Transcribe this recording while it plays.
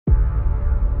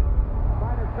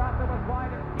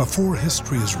Before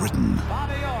history is written,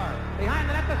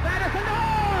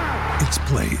 it's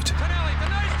played.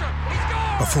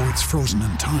 Before it's frozen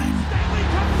in time,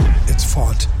 it's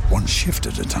fought one shift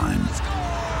at a time.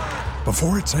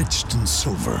 Before it's etched in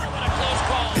silver,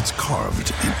 it's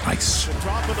carved in ice.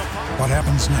 What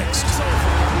happens next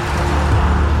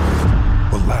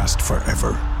will last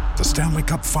forever. The Stanley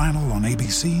Cup Final on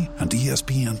ABC and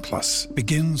ESPN Plus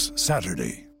begins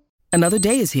Saturday. Another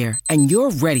day is here, and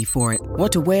you're ready for it.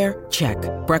 What to wear? Check.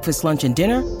 Breakfast, lunch, and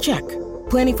dinner? Check.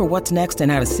 Planning for what's next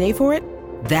and how to save for it?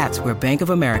 That's where Bank of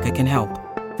America can help.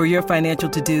 For your financial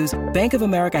to-dos, Bank of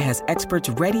America has experts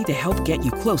ready to help get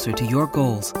you closer to your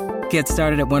goals. Get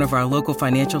started at one of our local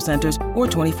financial centers or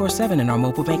 24/7 in our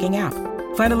mobile banking app.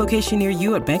 Find a location near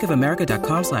you at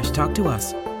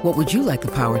bankofamerica.com/talktous. What would you like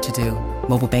the power to do?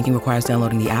 Mobile banking requires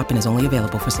downloading the app and is only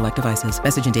available for select devices.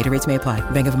 Message and data rates may apply.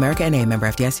 Bank of America NA, member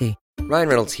FDIC. Ryan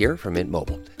Reynolds here from Mint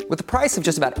Mobile. With the price of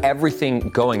just about everything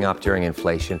going up during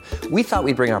inflation, we thought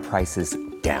we'd bring our prices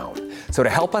down. So to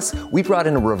help us, we brought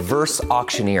in a reverse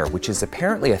auctioneer, which is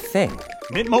apparently a thing.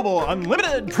 Mint Mobile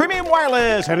Unlimited Premium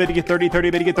Wireless. How to get 30,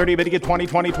 30, bit to get 30, bit to get 20,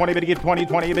 20, 20, bit to get 20,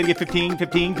 20, bit to get 15,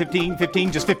 15, 15,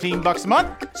 15, just $15 a month?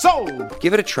 Sold!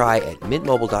 Give it a try at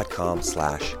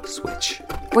mintmobile.com/switch.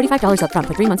 $45 up front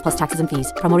for 3 months plus taxes and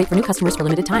fees. Promo rate for new customers for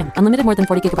limited time. Unlimited more than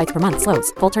 40 gigabytes per month.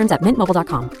 Slows full terms at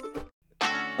mintmobile.com.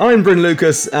 I'm Bryn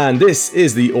Lucas, and this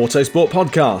is the Autosport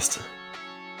Podcast.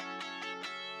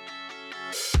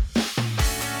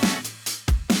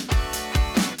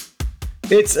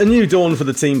 It's a new dawn for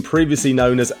the team previously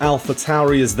known as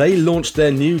AlphaTauri as they launched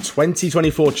their new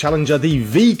 2024 challenger, the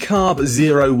VCARB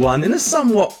 01, in a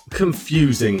somewhat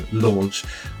confusing launch.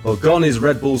 Well, gone is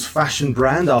Red Bull's fashion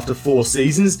brand after 4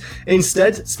 seasons.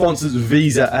 Instead, sponsors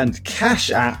Visa and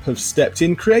Cash App have stepped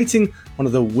in, creating one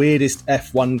of the weirdest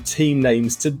F1 team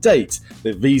names to date,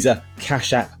 the Visa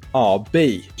Cash App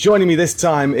RB. Joining me this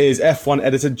time is F1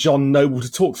 editor John Noble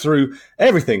to talk through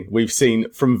everything we've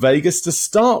seen from Vegas. To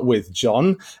start with,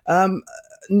 John,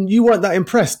 you weren't that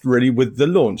impressed really with the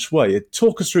launch, were you?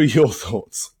 Talk us through your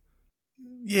thoughts.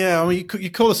 Yeah, I mean, you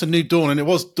call this a new dawn, and it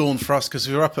was dawn for us because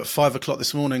we were up at 5 o'clock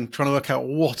this morning trying to work out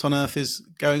what on earth is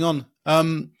going on.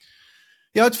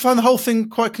 Yeah, I found the whole thing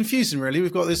quite confusing, really.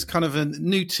 We've got this kind of a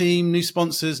new team, new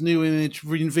sponsors, new image,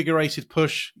 reinvigorated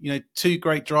push, 2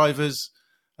 great drivers.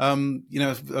 A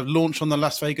launch on the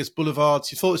Las Vegas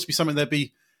boulevards. You thought this would be something they'd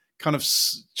be kind of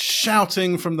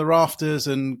shouting from the rafters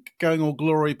and going all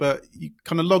glory, but you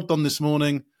kind of logged on this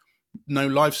morning, no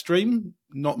live stream,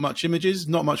 not much images,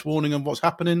 not much warning on what's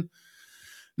happening,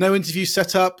 no interview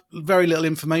set up, very little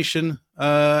information.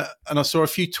 And I saw a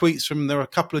few tweets there were a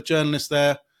couple of journalists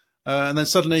there. And then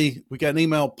suddenly we get an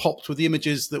email popped with the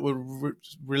images that were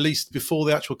released before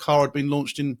the actual car had been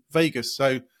launched in Vegas.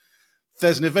 So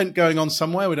there's an event going on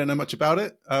somewhere. We don't know much about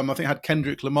it. I think it had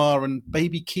Kendrick Lamar and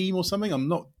Baby Keem or something. I'm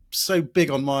not so big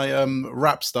on my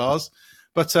rap stars.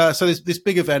 But so there's this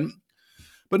big event,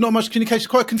 but not much communication.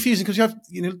 Quite confusing because you have,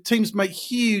 teams make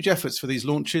huge efforts for these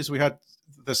launches. We had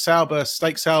the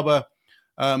Steak Sauber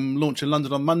launch in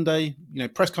London on Monday,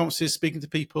 press conferences, speaking to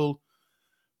people,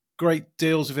 great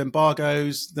deals with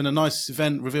embargoes. Then a nice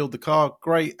event revealed the car.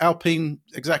 Great. Alpine,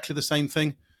 exactly the same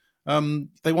thing.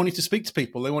 They want you to speak to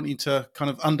people. They want you to kind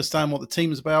of understand what the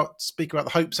team is about, speak about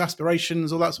the hopes,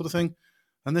 aspirations, all that sort of thing.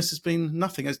 And this has been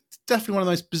nothing. It's definitely one of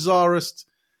those bizarrest,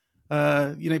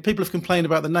 people have complained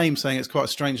about the name, saying it's quite a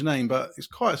strange name, but it's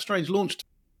quite a strange launch.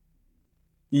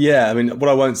 Yeah, I mean, what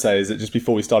I won't say is that just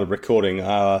before we started recording,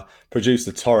 our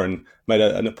producer, Torrin, made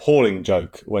an appalling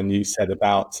joke when you said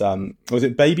about, was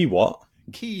it Baby what?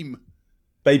 Keem.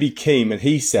 Baby Keem, and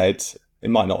he said... It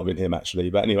might not have been him,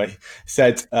 actually. But anyway,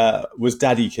 said, was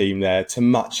Daddy Keem there to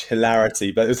much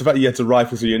hilarity? But it's the fact that you had to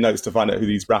rifle through your notes to find out who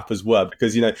these rappers were.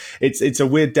 Because, it's a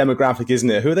weird demographic, isn't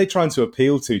it? Who are they trying to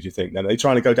appeal to, do you think, then? Are they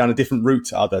trying to go down a different route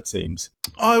to other teams?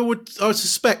 I would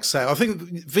suspect so. I think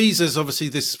Visa's obviously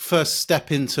this first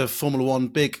step into Formula One,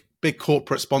 big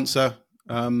corporate sponsor.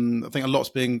 I think a lot's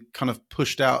being kind of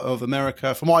pushed out of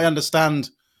America. From what I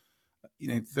understand,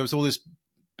 there was all this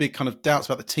big kind of doubts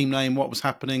about the team name, what was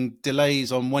happening,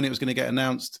 delays on when it was going to get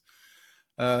announced.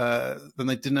 Then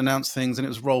they didn't announce things and it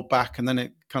was rolled back and then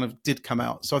it kind of did come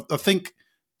out. So I think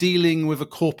dealing with a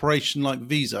corporation like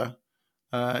Visa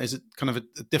is a kind of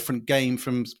a different game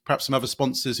from perhaps some other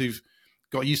sponsors who've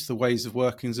got used to the ways of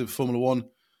workings of Formula One.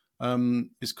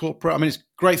 It's corporate. I mean, it's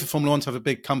great for Formula One to have a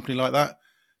big company like that.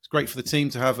 It's great for the team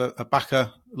to have a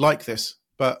backer like this.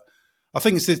 But I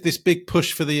think it's this big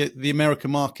push for the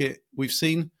American market we've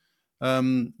seen,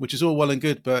 which is all well and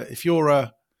good. But if you're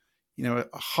a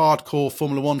hardcore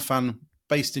Formula One fan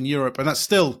based in Europe, and that's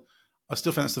still I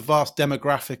still think that's the vast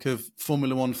demographic of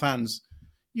Formula One fans.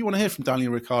 You want to hear from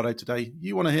Daniel Ricciardo today.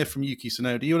 You want to hear from Yuki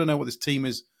Tsunoda. You want to know what this team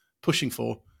is pushing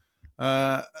for.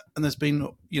 And there's been,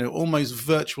 almost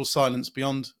virtual silence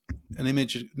beyond an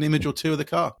image or two of the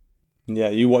car. Yeah,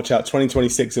 you watch out.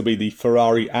 2026 will be the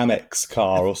Ferrari Amex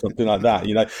car or something like that,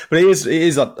 But it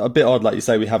is a bit odd, like you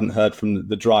say, we haven't heard from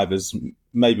the drivers.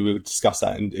 Maybe we'll discuss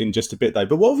that in just a bit, though.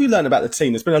 But what have you learned about the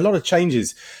team? There's been a lot of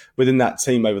changes within that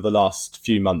team over the last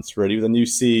few months, really, with a new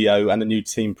CEO and a new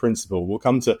team principal. We'll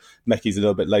come to Mecky's a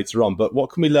little bit later on. But what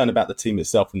can we learn about the team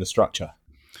itself and the structure?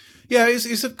 Yeah,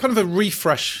 it's a kind of a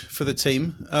refresh for the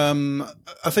team.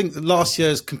 I think last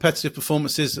year's competitive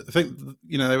performances, I think,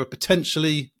 they were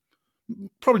potentially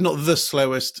probably not the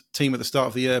slowest team at the start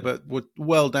of the year, but were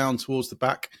well down towards the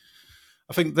back.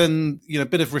 I think then, a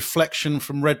bit of reflection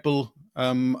from Red Bull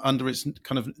under its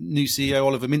kind of new CEO,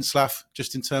 Oliver Mintzlaff,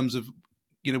 just in terms of,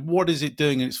 what is it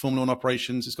doing in its Formula One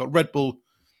operations? It's got Red Bull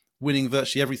winning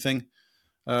virtually everything,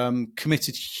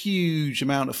 committed huge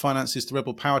amount of finances to Red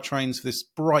Bull powertrains for this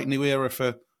bright new era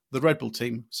for the Red Bull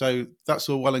team. So that's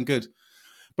all well and good.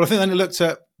 But I think then it looked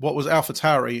at what was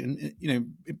AlphaTauri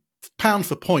and, pound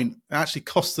for point, it actually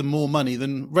costs them more money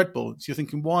than Red Bull. So you're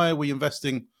thinking, why are we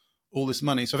investing all this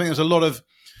money? So I think there's a lot of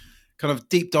kind of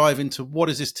deep dive into what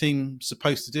is this team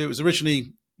supposed to do. It was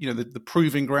originally, the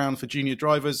proving ground for junior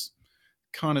drivers,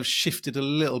 kind of shifted a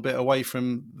little bit away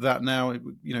from that now.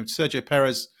 Sergio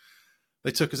Perez,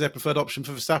 they took as their preferred option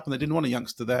for Verstappen. They didn't want a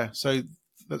youngster there. So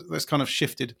that's kind of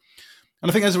shifted.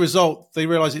 And I think as a result, they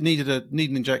realized it needed an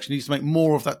injection, needed to make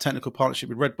more of that technical partnership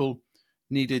with Red Bull,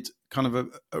 needed kind of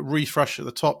a refresh at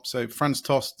the top. So Franz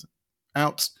Tost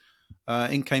out,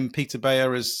 in came Peter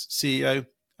Bayer as CEO,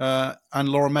 and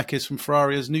Laura Mekies from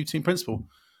Ferrari as new team principal.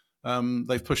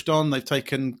 They've pushed on. They've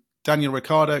taken Daniel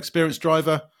Ricciardo, experienced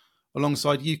driver,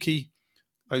 alongside Yuki,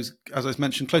 as I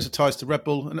mentioned, closer ties to Red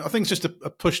Bull. And I think it's just a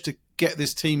push to get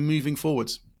this team moving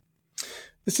forwards.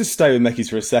 Let's just stay with Mekies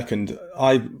for a second.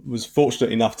 I was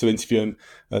fortunate enough to interview him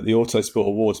at the Autosport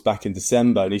Awards back in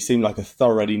December, and he seemed like a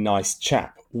thoroughly nice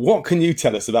chap. What can you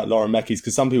tell us about Laura Mekies?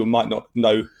 Because some people might not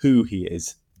know who he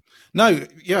is. No,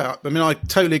 yeah. I mean, I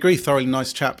totally agree. Thoroughly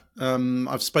nice chap.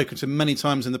 I've spoken to him many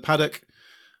times in the paddock.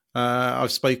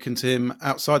 I've spoken to him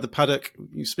outside the paddock.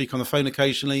 You speak on the phone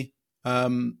occasionally.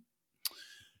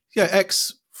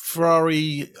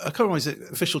 Ex-Ferrari, I can't remember his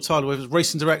official title, whether it was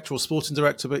racing director or sporting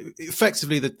director, but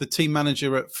effectively the team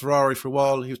manager at Ferrari for a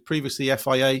while. He was previously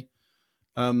FIA,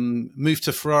 moved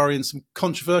to Ferrari in some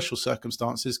controversial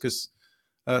circumstances because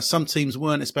some teams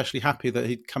weren't especially happy that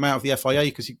he'd come out of the FIA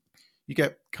because you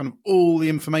get kind of all the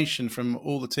information from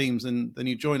all the teams and then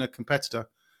you join a competitor.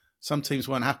 Some teams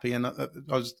weren't happy. And I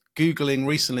was Googling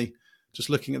recently, just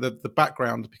looking at the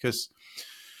background, because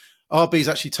RB's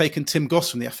actually taken Tim Goss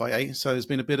from the FIA. So there's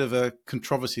been a bit of a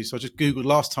controversy. So I just Googled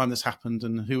last time this happened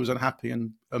and who was unhappy.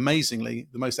 And amazingly,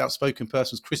 the most outspoken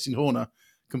person was Christian Horner,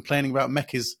 complaining about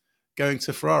Mekies going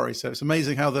to Ferrari. So it's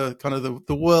amazing how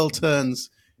the world turns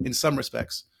in some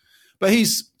respects. But he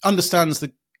understands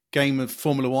the game of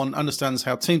Formula One, understands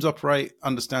how teams operate,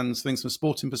 understands things from a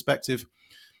sporting perspective.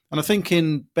 And I think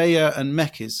in Bayer and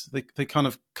Mekies, they kind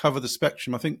of cover the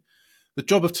spectrum. I think the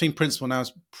job of team principal now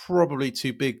is probably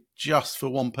too big just for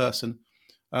one person.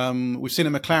 We've seen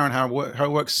at McLaren how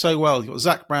it works so well. You've got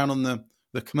Zach Brown on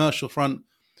the commercial front,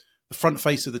 the front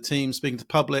face of the team, speaking to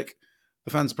public,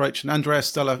 the fans approach, and Andrea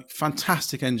Stella,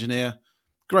 fantastic engineer,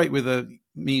 great with the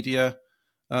media,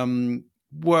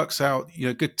 works out,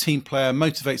 good team player,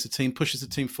 motivates the team, pushes the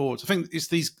team forward. So I think it's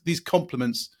these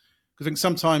complements. I think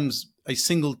sometimes a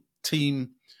single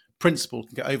team principal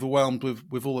can get overwhelmed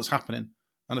with all that's happening.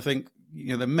 And I think,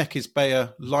 the Mekies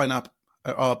Bayer lineup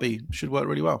at RB should work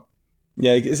really well.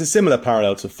 Yeah, it's a similar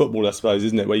parallel to football, I suppose,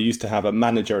 isn't it? Where you used to have a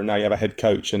manager and now you have a head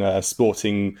coach and a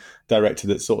sporting director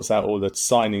that sorts out all the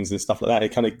signings and stuff like that.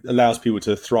 It kind of allows people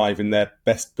to thrive in their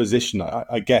best position,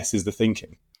 I guess, is the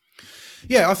thinking.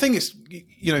 Yeah, I think it's,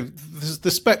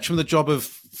 the spectrum of the job of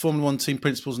Formula One team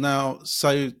principals now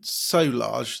so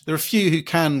large. There are a few who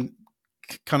can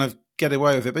kind of get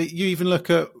away with it, but you even look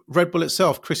at Red Bull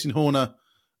itself, Christian Horner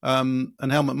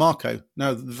and Helmut Marko.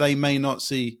 Now, they may not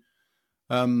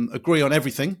agree on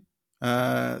everything.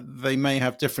 They may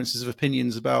have differences of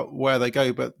opinions about where they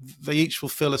go, but they each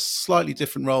fulfill a slightly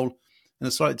different role in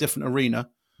a slightly different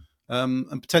arena. And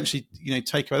potentially,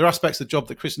 take away. There are aspects of the job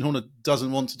that Christian Horner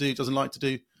doesn't want to do, doesn't like to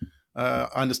do. I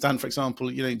understand, for example,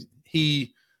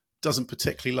 he doesn't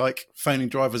particularly like phoning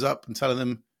drivers up and telling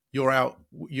them, you're out,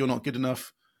 you're not good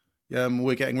enough,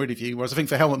 we're getting rid of you. Whereas I think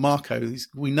for Helmut Marko,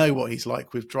 we know what he's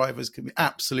like with drivers, can be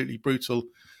absolutely brutal.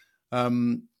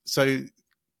 So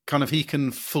kind of he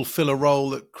can fulfill a role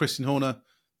that Christian Horner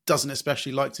doesn't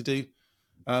especially like to do.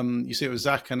 You see it with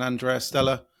Zach and Andrea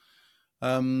Stella.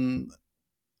 And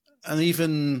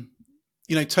even,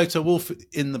 Toto Wolff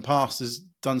in the past has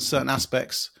done certain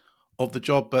aspects of the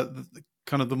job, but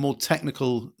kind of the more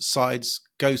technical sides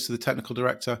goes to the technical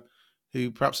director, who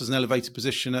perhaps has an elevated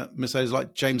position at Mercedes,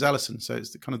 like James Allison. So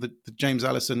it's the James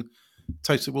Allison,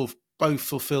 Toto Wolff both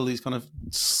fulfill these kind of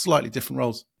slightly different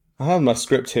roles. I have my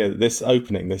script here. This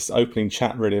opening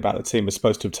chat really about the team was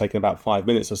supposed to have taken about 5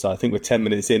 minutes or so. I think we're 10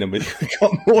 minutes in and we've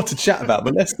got more to chat about.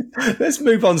 But let's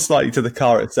move on slightly to the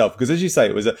car itself, because as you say,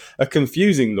 it was a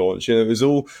confusing launch. It was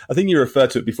all, I think you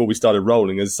referred to it before we started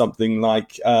rolling as something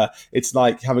like it's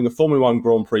like having a Formula One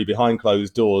Grand Prix behind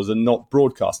closed doors and not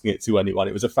broadcasting it to anyone.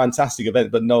 It was a fantastic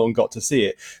event, but no one got to see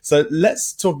it. So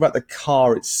let's talk about the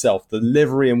car itself, the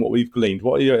livery, and what we've gleaned.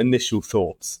 What are your initial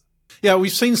thoughts? Yeah,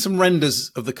 we've seen some renders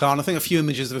of the car, and I think a few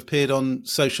images have appeared on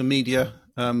social media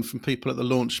from people at the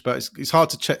launch. But it's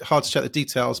hard to check the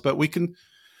details. But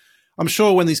I'm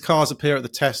sure when these cars appear at the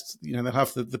test, they'll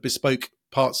have the bespoke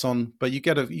parts on. But you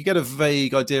get a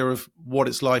vague idea of what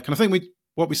it's like, and I think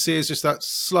what we see is just that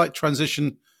slight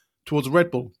transition towards Red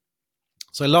Bull.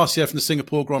 So last year from the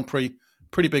Singapore Grand Prix,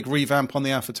 pretty big revamp on the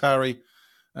AlphaTauri.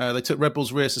 They took Red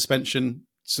Bull's rear suspension,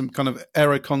 some kind of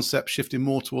aero concept shifting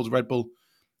more towards Red Bull.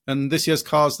 And this year's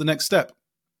car's the next step.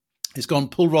 It's gone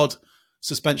pull rod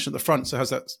suspension at the front, so it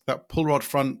has that pull rod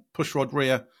front, push rod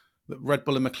rear that Red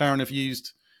Bull and McLaren have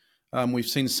used. We've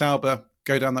seen Sauber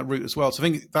go down that route as well. So I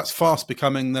think that's fast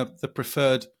becoming the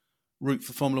preferred route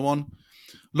for Formula One.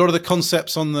 A lot of the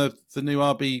concepts on the new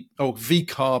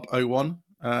VCARB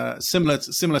 01,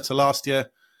 similar to last year.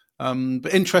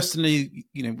 But interestingly,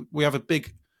 we have a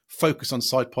big focus on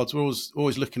side pods. We're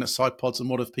always looking at side pods and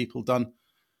what have people done.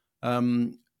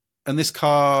 And this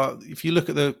car, if you look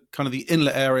at the kind of the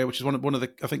inlet area, which is one of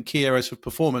the, I think, key areas for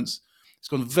performance, it's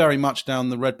gone very much down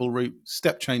the Red Bull route,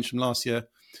 step change from last year.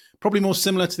 Probably more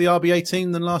similar to the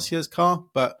RB18 than last year's car,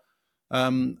 but I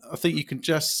think you can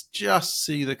just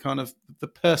see the kind of the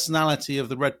personality of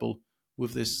the Red Bull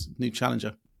with this new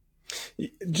Challenger.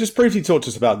 Just briefly talk to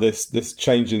us about this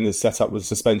change in the setup with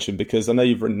suspension, because I know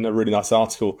you've written a really nice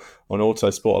article on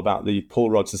Autosport about the pull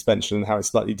rod suspension and how it's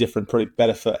slightly different, probably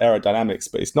better for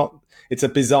aerodynamics, but it's a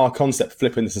bizarre concept,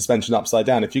 flipping the suspension upside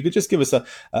down. If you could just give us a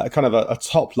kind of a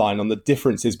top line on the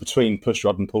differences between push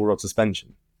rod and pull rod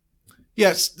suspension.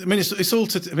 Yes, I mean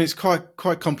it's quite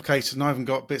complicated, and I haven't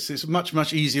got bits. It's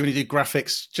much easier when you do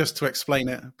graphics just to explain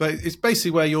it. But it's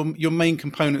basically where your main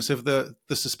components of the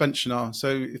suspension are.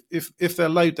 So if they're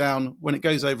low down, when it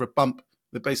goes over a bump,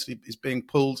 they're basically is being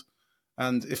pulled,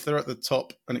 and if they're at the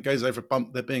top and it goes over a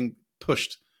bump, they're being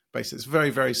pushed. Basically, it's very,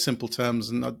 very simple terms,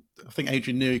 and I think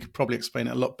Adrian Newey could probably explain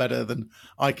it a lot better than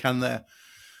I can there.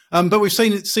 But we've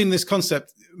seen this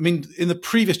concept. I mean, in the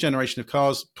previous generation of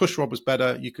cars, push rod was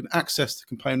better. You can access the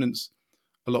components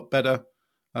a lot better.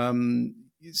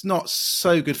 It's not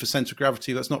so good for centre of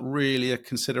gravity. That's not really a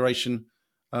consideration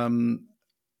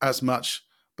as much.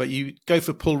 But you go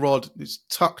for pull rod. It's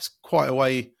tucked quite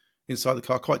away inside the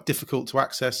car, quite difficult to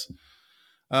access.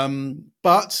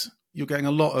 But you're getting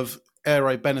a lot of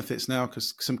aero benefits now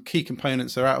because some key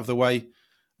components are out of the way.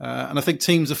 And I think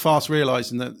teams are fast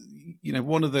realising that,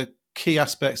 one of the key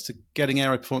aspects to getting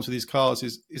aero performance with these cars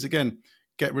is again,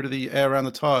 get rid of the air around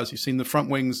the tyres. You've seen the front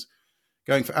wings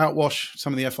going for outwash.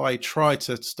 Some of the FIA try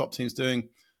to stop teams doing,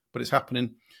 but it's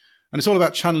happening. And it's all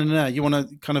about channeling air. You want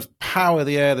to kind of power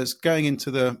the air that's going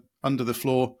into under the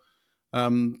floor,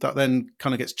 that then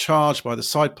kind of gets charged by the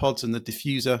side pods and the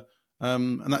diffuser.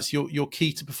 And that's your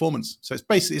key to performance. So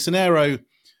it's an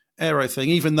aero thing,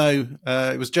 even though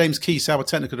it was James Keese, our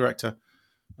technical director.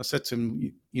 I said to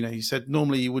him, he said,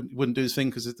 normally you wouldn't do this thing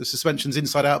because the suspension's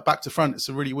inside out, back to front. It's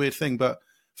a really weird thing. But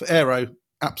for aero,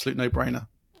 absolute no-brainer.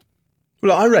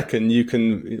 Well, I reckon you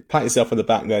can pat yourself on the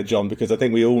back there, John, because I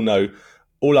think we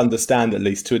all understand, at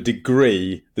least to a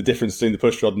degree, the difference between the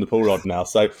push rod and the pull rod now.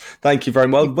 So thank you very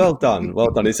much. Well done.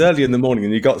 Well done. It's early in the morning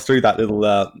and you got through that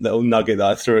little nugget that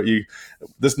I threw at you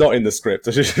that's not in the script.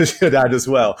 I should add as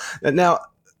well. Now,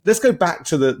 let's go back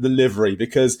to the livery,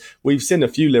 because we've seen a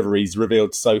few liveries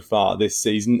revealed so far this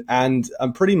season, and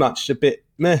I'm pretty much a bit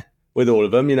meh with all of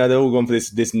them. They're all going for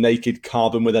this naked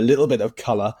carbon with a little bit of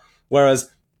colour, whereas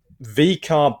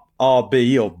VCARB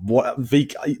RB or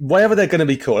whatever they're going to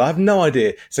be called, I have no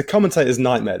idea. It's a commentator's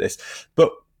nightmare, this.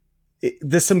 But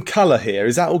there's some colour here.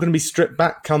 Is that all going to be stripped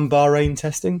back come Bahrain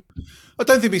testing? I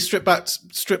don't think it'll be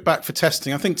stripped back for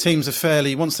testing. I think teams are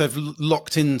fairly, once they've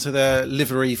locked into their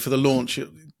livery for the launch,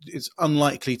 it's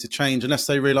unlikely to change unless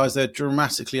they realise they're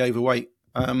dramatically overweight.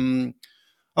 I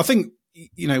think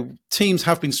teams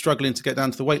have been struggling to get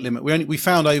down to the weight limit. We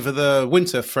found over the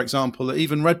winter, for example, that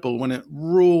even Red Bull, when it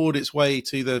roared its way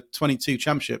to the 22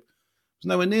 championship, was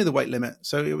nowhere near the weight limit.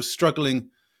 So it was struggling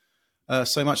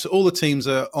so much that all the teams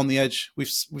are on the edge. We've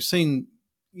seen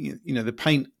the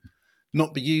paint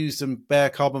not be used and bare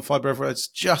carbon fibre everywhere. It's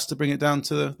just to bring it down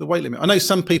to the weight limit. I know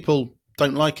some people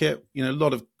don't like it. A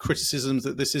lot of criticisms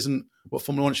that this isn't what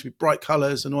Formula One should be, bright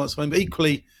colours and all that sort of thing. But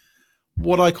equally,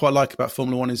 what I quite like about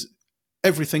Formula One is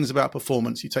everything's about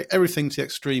performance. You take everything to the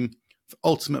extreme for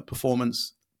ultimate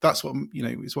performance. That's what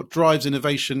is what drives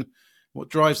innovation, what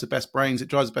drives the best brains. It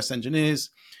drives the best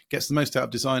engineers, gets the most out of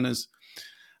designers.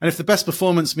 And if the best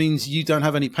performance means you don't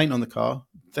have any paint on the car,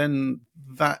 then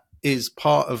that is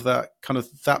part of that kind of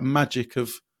that magic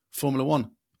of Formula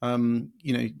One.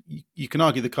 You can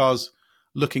argue the cars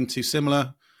looking too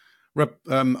similar.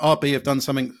 RB have done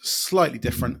something slightly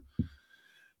different,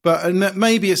 but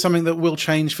maybe it's something that will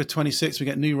change for 26. We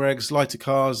get new regs, lighter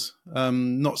cars,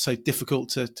 not so difficult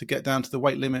to get down to the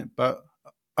weight limit. But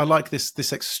I like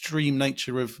this extreme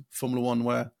nature of Formula One,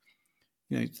 where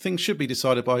things should be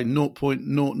decided by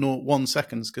 0.001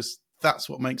 seconds, because that's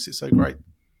what makes it so great.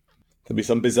 There'll be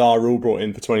some bizarre rule brought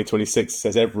in for 2026 that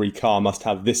says every car must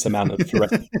have this amount of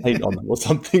fluorescent paint on them, or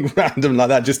something random like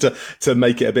that, just to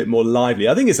make it a bit more lively.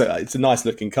 I think it's a nice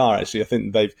looking car, actually. I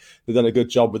think they've done a good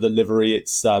job with the livery.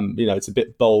 It's it's a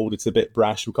bit bold, it's a bit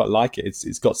brash. We quite like it.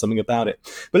 It's got something about it.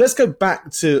 But let's go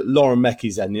back to Lauren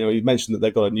Meckies then. You mentioned that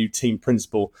they've got a new team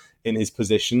principal in his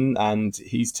position, and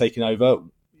he's taken over.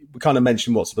 We kind of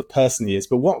mentioned what sort of person he is,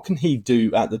 but what can he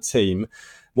do at the team?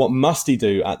 What must he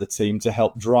do at the team to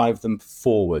help drive them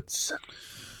forwards?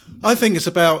 I think it's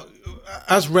about,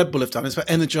 as Red Bull have done, it's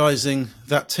about energising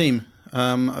that team.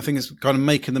 I think it's kind of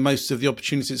making the most of the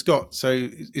opportunities it's got. So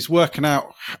it's working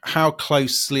out how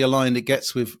closely aligned it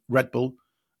gets with Red Bull,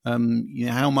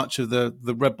 how much of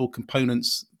the Red Bull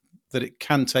components that it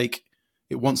can take,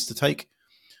 it wants to take.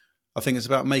 I think it's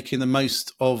about making the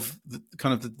most of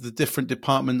the different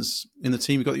departments in the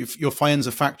team. You've got your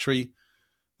Faenza factory.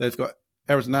 They've got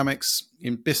aerodynamics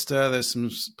in Bicester. There's some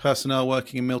personnel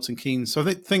working in Milton Keynes. So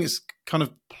I think it's kind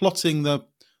of plotting the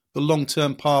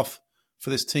long-term path for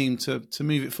this team to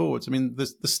move it forwards. I mean,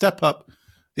 the step up at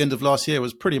the end of last year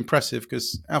was pretty impressive,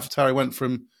 because AlphaTauri went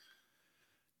from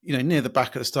near the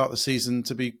back at the start of the season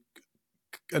to be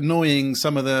annoying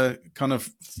some of the kind of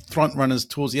front runners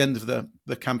towards the end of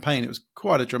the campaign. It was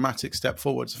quite a dramatic step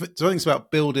forward. So I think it's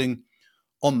about building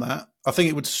on that. I think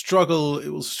it was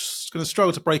going to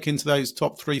struggle to break into those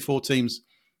top 3-4 teams,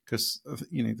 because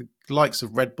the likes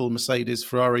of Red Bull, Mercedes,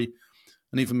 Ferrari,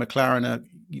 and even McLaren are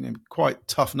quite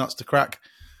tough nuts to crack,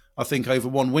 I think, over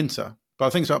one winter. But I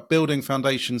think it's about building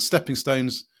foundations, stepping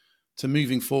stones to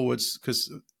moving forwards,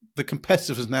 because the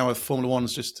competitiveness now of Formula One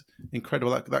is just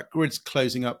incredible. That grid's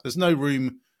closing up. There's no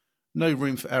room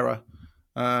for error.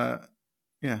 No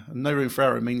room for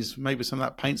error means maybe some of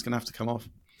that paint's going to have to come off.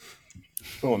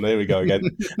 Oh, there we go again.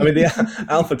 I mean, the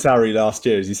AlphaTauri last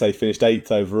year, as you say, finished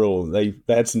 8th overall. They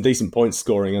had some decent point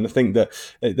scoring, and I think that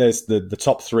there's the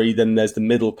top three, then there's the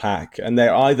middle pack, and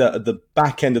they're either at the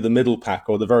back end of the middle pack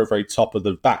or the very, very top of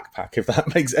the back pack, if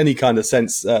that makes any kind of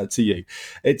sense to you.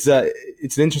 It's an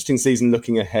interesting season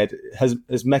looking ahead. Has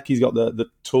Meckies got the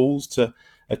tools to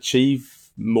achieve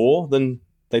more than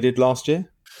they did last year?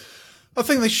 I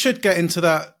think they should get into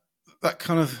that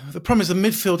kind of. The problem is the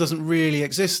midfield doesn't really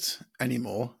exist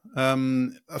anymore. I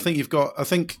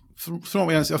think from what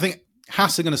we understand, I think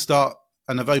Haas are going to start,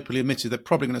 and have openly admitted they're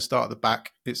probably going to start at the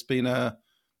back. It's been a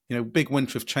big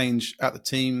winter of change at the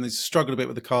team. They struggled a bit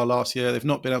with the car last year. They've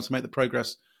not been able to make the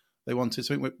progress they wanted.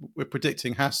 So I think we're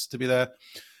predicting Haas to be there.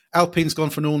 Alpine's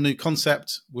gone for an all new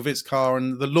concept with its car,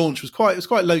 and the launch was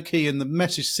quite low key, and the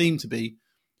message seemed to be,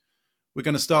 we're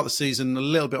going to start the season a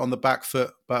little bit on the back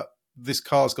foot, but this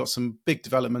car's got some big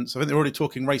developments. I think they're already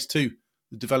talking race 2.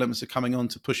 The developments are coming on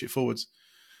to push it forwards.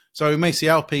 So we may see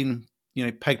Alpine,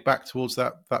 pegged back towards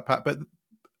that pack. But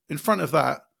in front of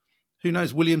that, who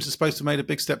knows? Williams is supposed to have made a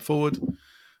big step forward.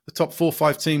 The top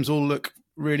 4-5 teams all look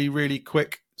really, really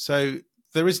quick. So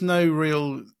there is no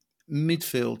real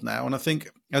midfield now. And I think,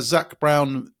 as Zach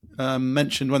Brown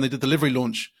mentioned when they did the livery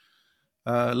launch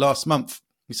last month,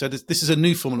 he said, this is a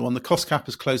new Formula One. The cost cap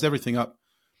has closed everything up.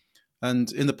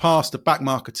 And in the past, a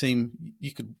backmarker team,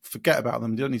 you could forget about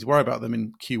them. You don't need to worry about them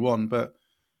in Q1. But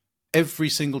every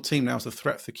single team now is a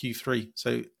threat for Q3.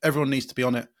 So everyone needs to be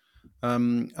on it.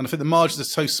 And I think the margins are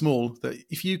so small that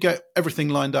if you get everything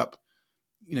lined up,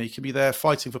 you can be there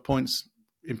fighting for points,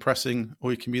 impressing, or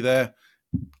you can be there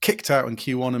kicked out in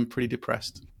Q1 and pretty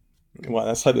depressed. Well,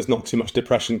 let's hope there's not too much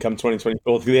depression come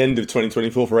 2024, the end of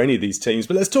 2024 for any of these teams.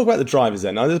 But let's talk about the drivers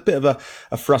then. Now, there's a bit of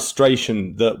a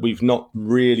frustration that we've not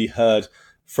really heard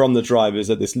from the drivers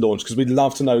at this launch, because we'd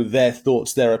love to know their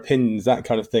thoughts, their opinions, that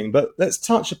kind of thing. But let's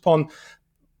touch upon,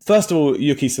 first of all,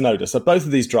 Yuki Tsunoda. So both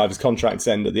of these drivers' contracts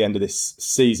end at the end of this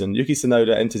season. Yuki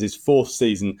Tsunoda enters his 4th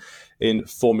season in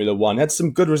Formula One. Had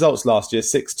some good results last year,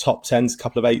 6 top 10s, a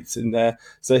couple of 8s in there.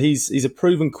 So he's a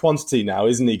proven quantity now,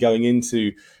 isn't he, going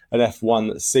into an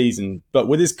F1 season? But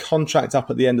with his contract up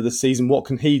at the end of the season, what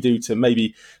can he do to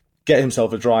maybe get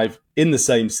himself a drive in the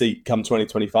same seat come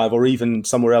 2025, or even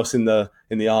somewhere else in the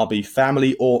RB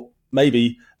family, or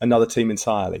maybe another team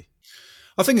entirely?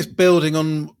 I think it's building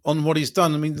on what he's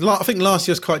done. I mean, I think last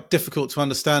year was quite difficult to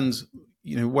understand,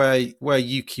 where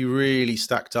Yuki really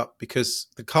stacked up, because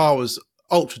the car was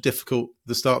ultra difficult at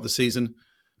the start of the season.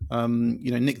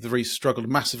 Nick de Vries struggled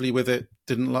massively with it.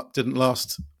 Didn't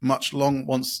last much long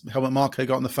once Helmut Marko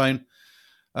got on the phone.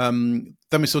 Then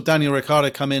we saw Daniel Ricciardo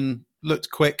come in,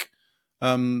 looked quick.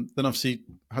 Then obviously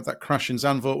had that crash in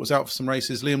Zandvoort, was out for some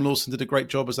races. Liam Lawson did a great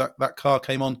job as that car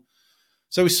came on.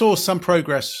 So we saw some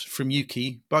progress from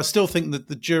Yuki, but I still think that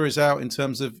the jury's out in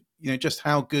terms of, just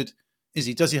how good is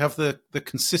he? Does he have the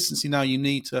consistency now you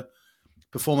need to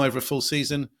perform over a full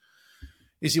season?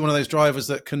 Is he one of those drivers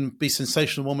that can be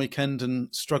sensational one weekend and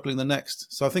struggling the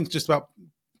next? So I think it's just about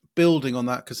building on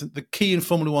that, because the key in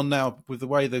Formula One now, with the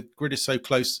way the grid is so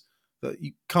close, that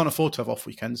you can't afford to have off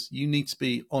weekends. You need to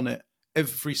be on it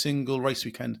every single race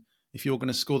weekend if you're going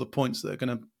to score the points that are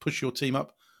going to push your team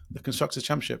up the Constructors'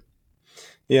 Championship.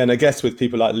 Yeah, and I guess with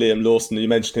people like Liam Lawson, you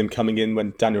mentioned him coming in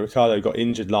when Daniel Ricciardo got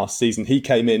injured last season. He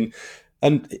came in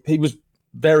and he was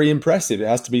very impressive, it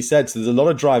has to be said. So there's a lot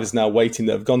of drivers now waiting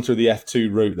that have gone through the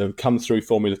F2 route, that have come through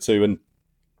Formula 2 and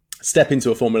step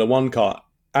into a Formula 1 car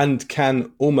and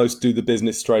can almost do the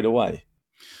business straight away.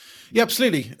 Yeah,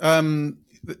 absolutely.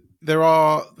 There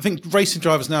are, I think, racing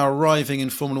drivers now arriving in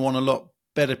Formula 1 a lot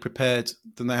better prepared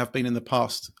than they have been in the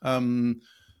past.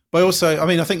 But also,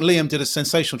 I think Liam did a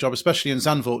sensational job, especially in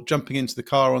Zandvoort, jumping into the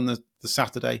car on the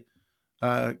Saturday,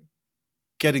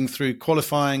 getting through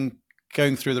qualifying,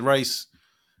 going through the race.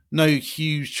 No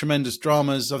huge, tremendous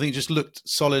dramas. I think he just looked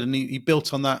solid, and he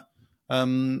built on that.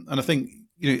 And I think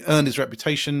earned his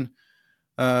reputation,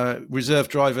 reserve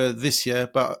driver this year.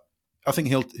 But I think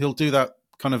he'll do that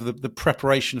kind of the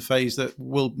preparation phase that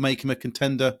will make him a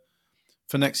contender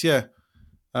for next year.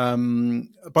 But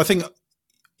I think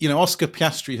Oscar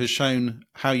Piastri has shown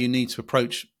how you need to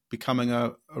approach becoming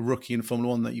a rookie in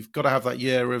Formula One. That you've got to have that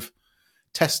year of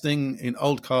testing in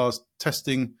old cars,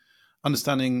 testing,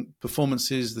 understanding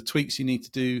performances, the tweaks you need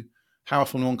to do, how a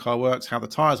Formula One car works, how the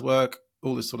tyres work,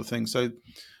 all this sort of thing. So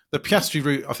the Piastri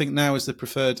route, I think, now is the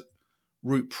preferred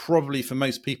route probably for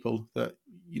most people. That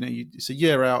it's a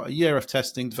year out, a year of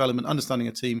testing, development, understanding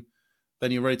a team,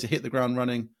 then you're ready to hit the ground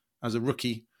running as a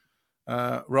rookie,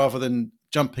 rather than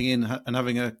jumping in and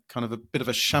having a kind of a bit of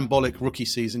a shambolic rookie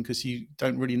season because you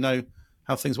don't really know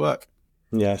how things work.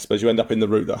 Yeah, I suppose you end up in the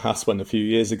route that Haas went a few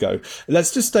years ago.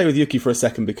 Let's just stay with Yuki for a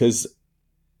second, because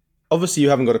obviously you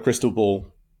haven't got a crystal ball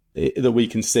that we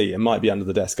can see. It might be under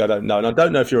the desk. I don't know. And I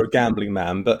don't know if you're a gambling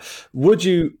man, but would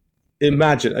you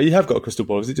imagine... You have got a crystal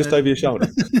ball. Is it just over your shoulder?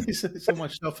 It's on my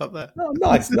shelf up there. Oh,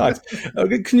 nice.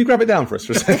 Can you grab it down for us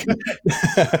for a second?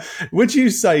 Would you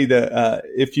say that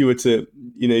if you were to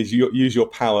use your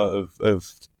power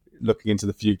of looking into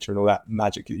the future and all that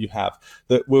magic that you have,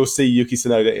 that we'll see Yuki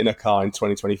Tsunoda in a car in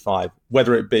 2025,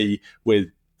 whether it be with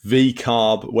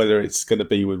VCARB, whether it's going to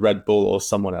be with Red Bull or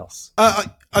someone else?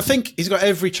 I think he's got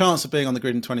every chance of being on the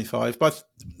grid in 25, but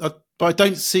I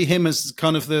don't see him as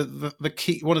kind of the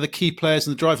key, one of the key players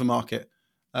in the driver market.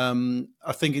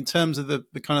 I think in terms of the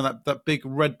kind of that big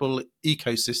Red Bull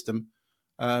ecosystem,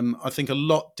 I think a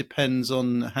lot depends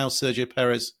on how Sergio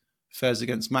Perez fares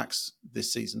against Max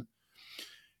this season.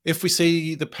 If we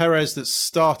see the Perez that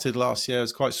started last year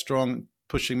as quite strong,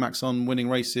 pushing Max on, winning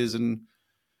races, and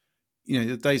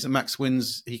the days that Max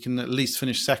wins, he can at least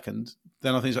finish second,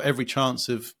 then I think he's got every chance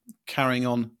of carrying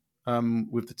on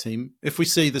with the team. If we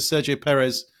see the Sergio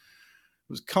Perez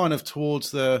was kind of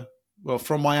towards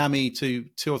from Miami to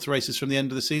 2 or 3 races from the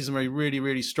end of the season where he really,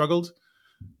 really struggled,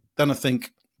 then I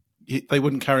think they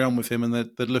wouldn't carry on with him and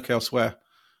they'd look elsewhere.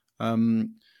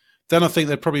 Then I think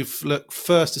they'd probably look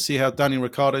first to see how Daniel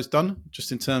Ricciardo's done,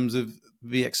 just in terms of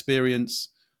the experience,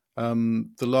 the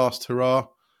last hurrah.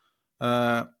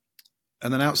 And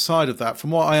then outside of that,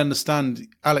 from what I understand,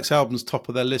 Alex Albon's top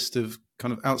of their list of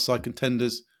kind of outside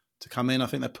contenders to come in. I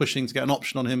think they're pushing to get an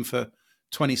option on him for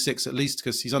 26 at least,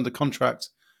 because he's under contract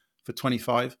for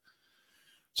 25.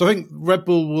 So I think Red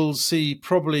Bull will see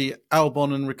probably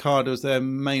Albon and Ricciardo as their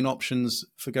main options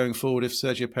for going forward if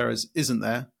Sergio Perez isn't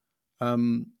there.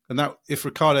 And that if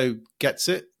Ricciardo gets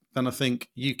it, then I think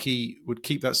Yuki would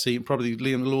keep that seat and probably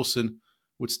Liam Lawson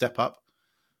would step up.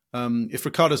 If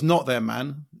Ricciardo's not their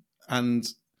man and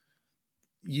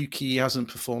Yuki hasn't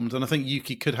performed, then I think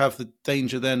Yuki could have the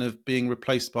danger then of being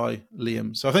replaced by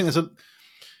Liam. So I think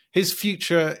his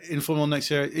future in Formula 1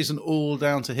 next year isn't all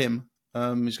down to him.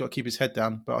 He's got to keep his head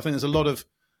down. But I think there's a lot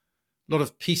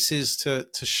of pieces to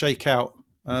shake out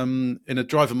in a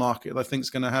driver market that I think is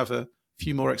going to have a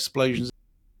few more explosions.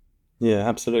 Yeah,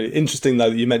 absolutely. Interesting, though,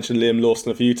 that you mentioned Liam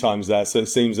Lawson a few times there. So it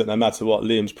seems that no matter what,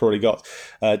 Liam's probably got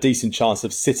a decent chance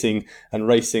of sitting and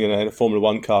racing in a Formula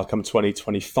 1 car come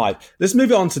 2025. Let's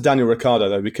move on to Daniel Ricciardo,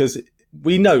 though, because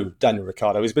we know Daniel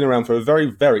Ricciardo. He's been around for a very,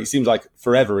 very, seems like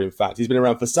forever, in fact. He's been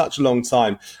around for such a long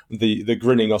time, the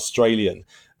grinning Australian.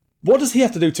 What does he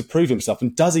have to do to prove himself,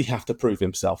 and does he have to prove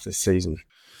himself this season?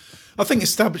 I think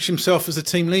establish himself as a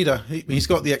team leader. He's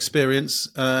got the experience.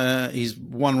 He's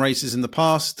won races in the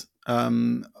past.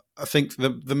 I think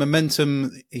the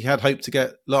momentum he had hoped to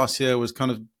get last year was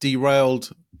kind of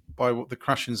derailed by the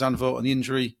crash in Zandvoort and the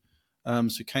injury. So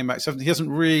he came back. So he hasn't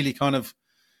really kind of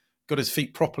got his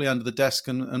feet properly under the desk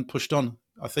and pushed on.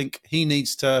 I think he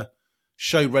needs to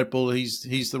show Red Bull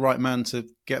he's the right man to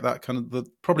get that kind of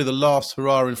probably the last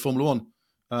hurrah in Formula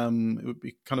 1. It would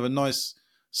be kind of a nice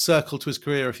circle to his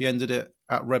career if he ended it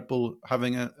at Red Bull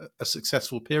having a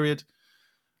successful period.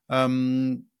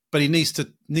 But he needs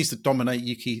to dominate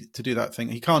Yuki to do that thing.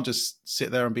 He can't just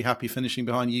sit there and be happy finishing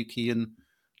behind Yuki and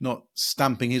not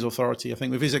stamping his authority. I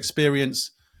think with his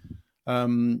experience,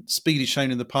 speed he's shown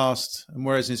in the past, and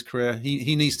whereas in his career,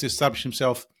 he needs to establish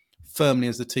himself firmly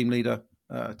as the team leader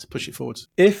to push it forwards.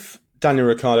 If Daniel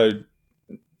Ricciardo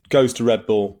goes to Red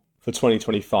Bull for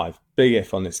 2025, big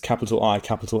if on this, capital I,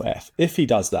 capital F, if he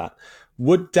does that,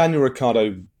 would Daniel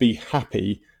Ricciardo be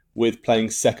happy with playing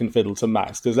second fiddle to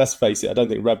Max? Because let's face it, I don't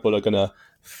think Red Bull are going to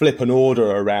flip an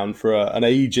order around for an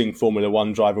ageing Formula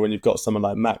 1 driver when you've got someone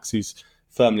like Max who's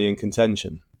firmly in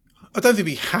contention. I don't think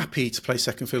he'd be happy to play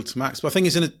second fiddle to Max, but I think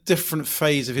he's in a different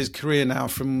phase of his career now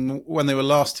from when they were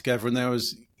last together, and there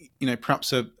was,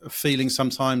 perhaps a feeling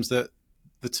sometimes that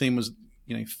the team was,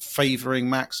 favouring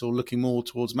Max or looking more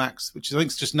towards Max, which I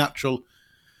think is just natural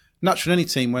in any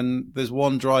team. When there's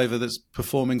one driver that's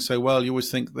performing so well, you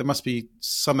always think there must be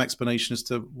some explanation as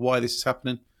to why this is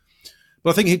happening. But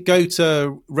I think he'd go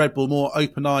to Red Bull more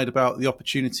open-eyed about the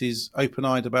opportunities,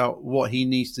 open-eyed about what he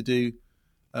needs to do,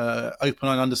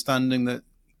 open-eyed understanding that,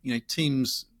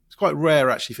 teams, it's quite rare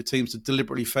actually for teams to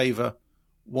deliberately favour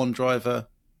one driver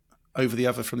over the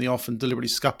other from the off and deliberately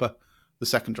scupper the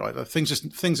second driver. Things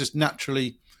just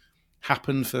naturally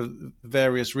happen for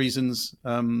various reasons,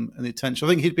 and the attention. I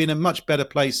think he'd be in a much better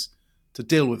place to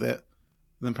deal with it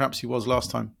than perhaps he was last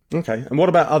time. Okay, and what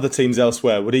about other teams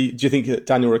elsewhere? Do you think that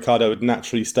Daniel Ricciardo would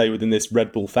naturally stay within this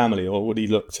Red Bull family, or would he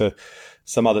look to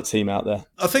some other team out there?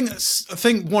 I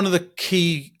think one of the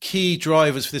key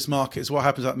drivers for this market is what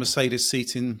happens at Mercedes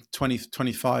seat in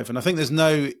 2025, and I think there's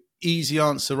no easy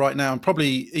answer right now, and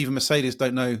probably even Mercedes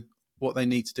don't know what they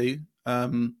need to do.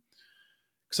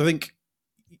 Because I think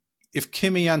if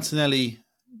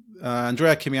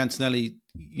Andrea Kimi Antonelli,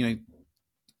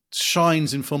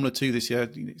 shines in Formula 2 this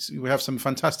year, we have some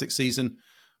fantastic season,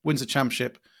 wins a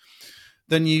championship,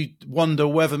 then you wonder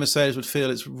whether Mercedes would feel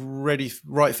it's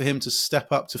right for him to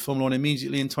step up to Formula 1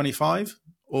 immediately in 25,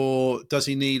 or does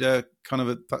he need a kind of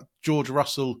that George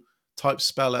Russell type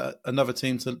spell at another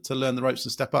team to learn the ropes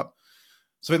and step up?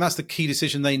 So I think that's the key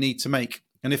decision they need to make.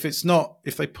 And if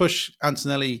they push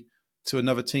Antonelli to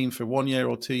another team for 1 year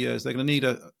or 2 years, they're going to need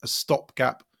a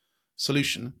stopgap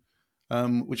solution,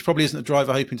 which probably isn't a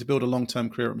driver hoping to build a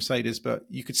long-term career at Mercedes. But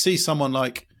you could see someone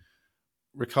like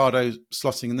Ricciardo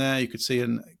slotting in there. You could see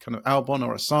an kind of Albon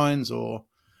or a Sainz or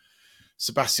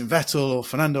Sebastian Vettel or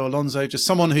Fernando Alonso, just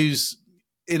someone who's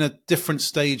in a different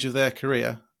stage of their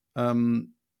career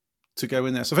to go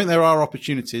in there. So I think there are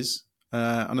opportunities,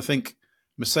 and I think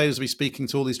Mercedes will be speaking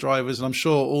to all these drivers, and I'm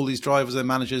sure all these drivers and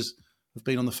managers have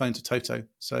been on the phone to Toto.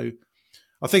 So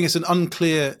I think it's an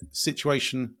unclear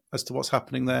situation as to what's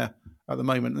happening there at the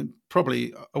moment. And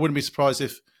probably I wouldn't be surprised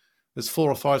if there's 4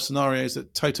 or 5 scenarios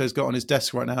that Toto's got on his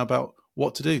desk right now about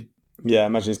what to do. Yeah, I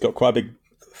imagine he's got quite a big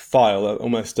file,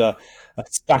 almost a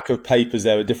stack of papers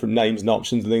there with different names and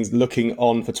options and things looking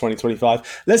on for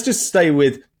 2025. Let's just stay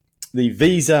with the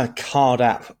Visa card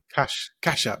app. Cash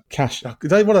app. What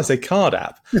did I say? Card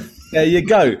app. There you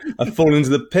go. I've fallen into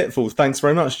the pitfalls. Thanks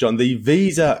very much, John. The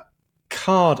Visa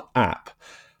card app.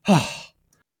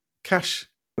 Cash.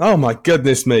 Oh my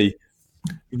goodness me.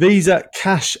 Visa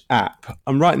Cash App.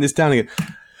 I'm writing this down again.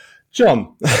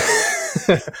 John,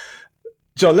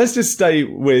 let's just stay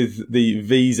with the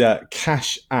Visa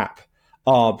Cash App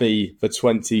RB for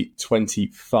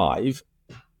 2025.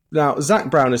 Now, Zach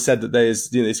Brown has said that there's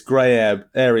this grey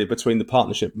area between the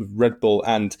partnership with Red Bull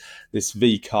and this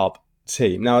VCARB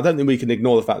team. Now, I don't think we can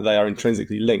ignore the fact that they are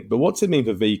intrinsically linked, but what's it mean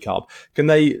for VCARB? Can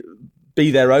they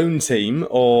be their own team,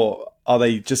 or are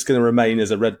they just going to remain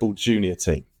as a Red Bull junior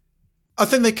team? I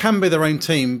think they can be their own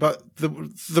team, but the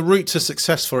route to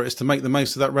success for it is to make the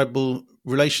most of that Red Bull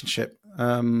relationship.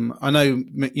 I know,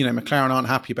 McLaren aren't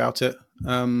happy about it,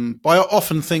 but I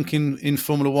often think in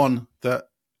Formula One that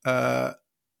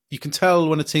you can tell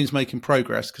when a team's making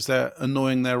progress because they're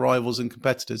annoying their rivals and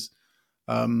competitors.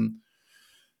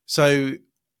 So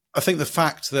I think the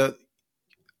fact that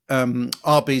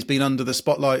RB's been under the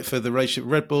spotlight for the relationship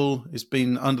with Red Bull, has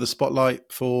been under the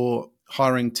spotlight for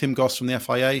hiring Tim Goss from the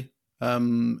FIA.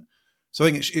 So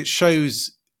I think it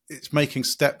shows it's making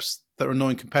steps that are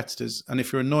annoying competitors. And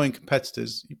if you're annoying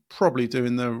competitors, you're probably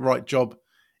doing the right job,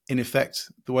 in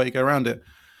effect, the way you go around it.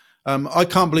 I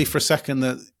can't believe for a second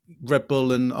that Red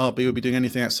Bull and RB will be doing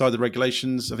anything outside the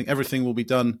regulations. I think everything will be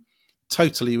done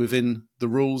totally within the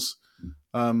rules.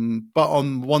 But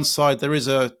on one side, there is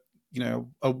a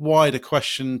wider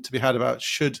question to be had about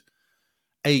should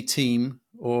a team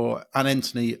or an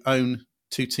entity own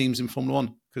two teams in Formula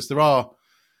One, because there are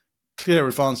clear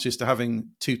advantages to having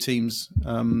two teams.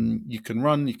 You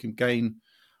can gain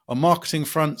on marketing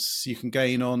fronts, you can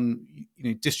gain on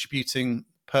distributing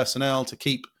personnel to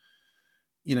keep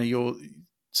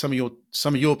some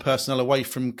of your personnel away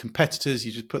from competitors.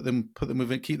 You just put them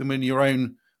within, keep them in your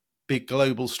own big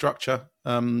global structure.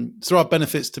 So there are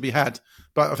benefits to be had,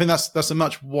 but I think that's a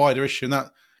much wider issue, and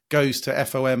that goes to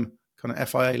FOM, kind of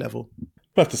FIA level.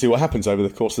 We'll have to see what happens over the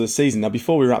course of the season. Now,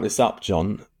 before we wrap this up,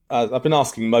 John, I've been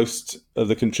asking most of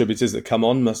the contributors that come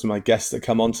on, most of my guests that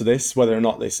come on to this, whether or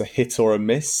not it's a hit or a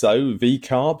miss. So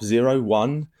VCARB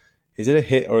 01, is it a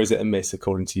hit or is it a miss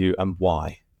according to you, and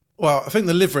why? Well, I think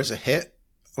the liver is a hit.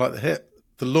 I like the hit.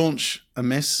 The launch, a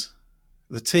miss.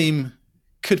 The team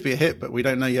could be a hit, but we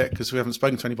don't know yet because we haven't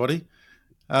spoken to anybody.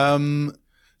 So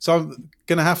I'm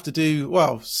going to have to do,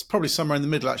 probably somewhere in the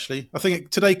middle, actually. I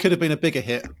think today could have been a bigger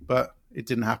hit, but it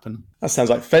didn't happen. That sounds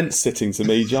like fence sitting to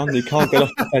me, John. You can't get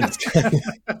off the fence.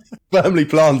 Firmly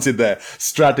planted there,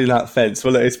 straddling that fence.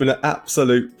 Well, it's been an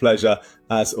absolute pleasure,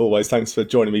 as always. Thanks for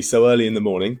joining me so early in the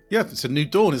morning. Yeah, it's a new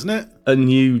dawn, isn't it? A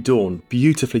new dawn.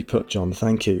 Beautifully put, John.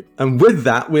 Thank you. And with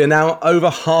that, we are now over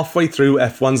halfway through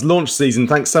F1's launch season.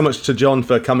 Thanks so much to John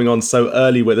for coming on so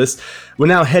early with us. We're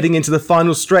now heading into the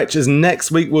final stretch, as next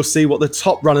week we'll see what the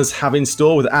top runners have in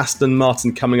store, with Aston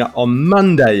Martin coming up on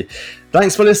Monday.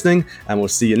 Thanks for listening, and we'll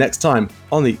see you next time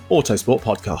on the Autosport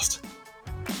Podcast.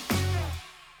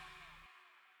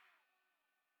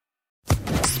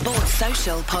 Sports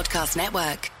Social Podcast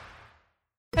Network.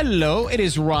 Hello, it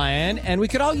is Ryan, and we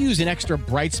could all use an extra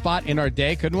bright spot in our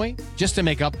day, couldn't we? Just to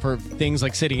make up for things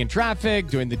like sitting in traffic,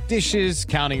 doing the dishes,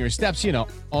 counting your steps,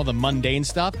 all the mundane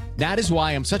stuff. That is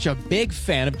why I'm such a big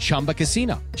fan of Chumba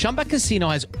Casino. Chumba Casino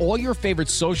has all your favorite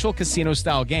social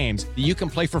casino-style games that you can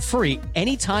play for free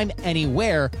anytime,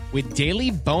 anywhere, with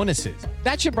daily bonuses.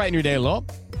 That should brighten your day a little.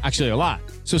 Actually, a lot.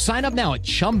 So sign up now at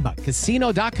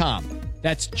ChumbaCasino.com.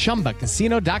 That's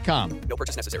ChumbaCasino.com. No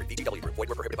purchase necessary. VGW Group. Void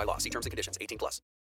where prohibited by law. See terms and conditions. 18+.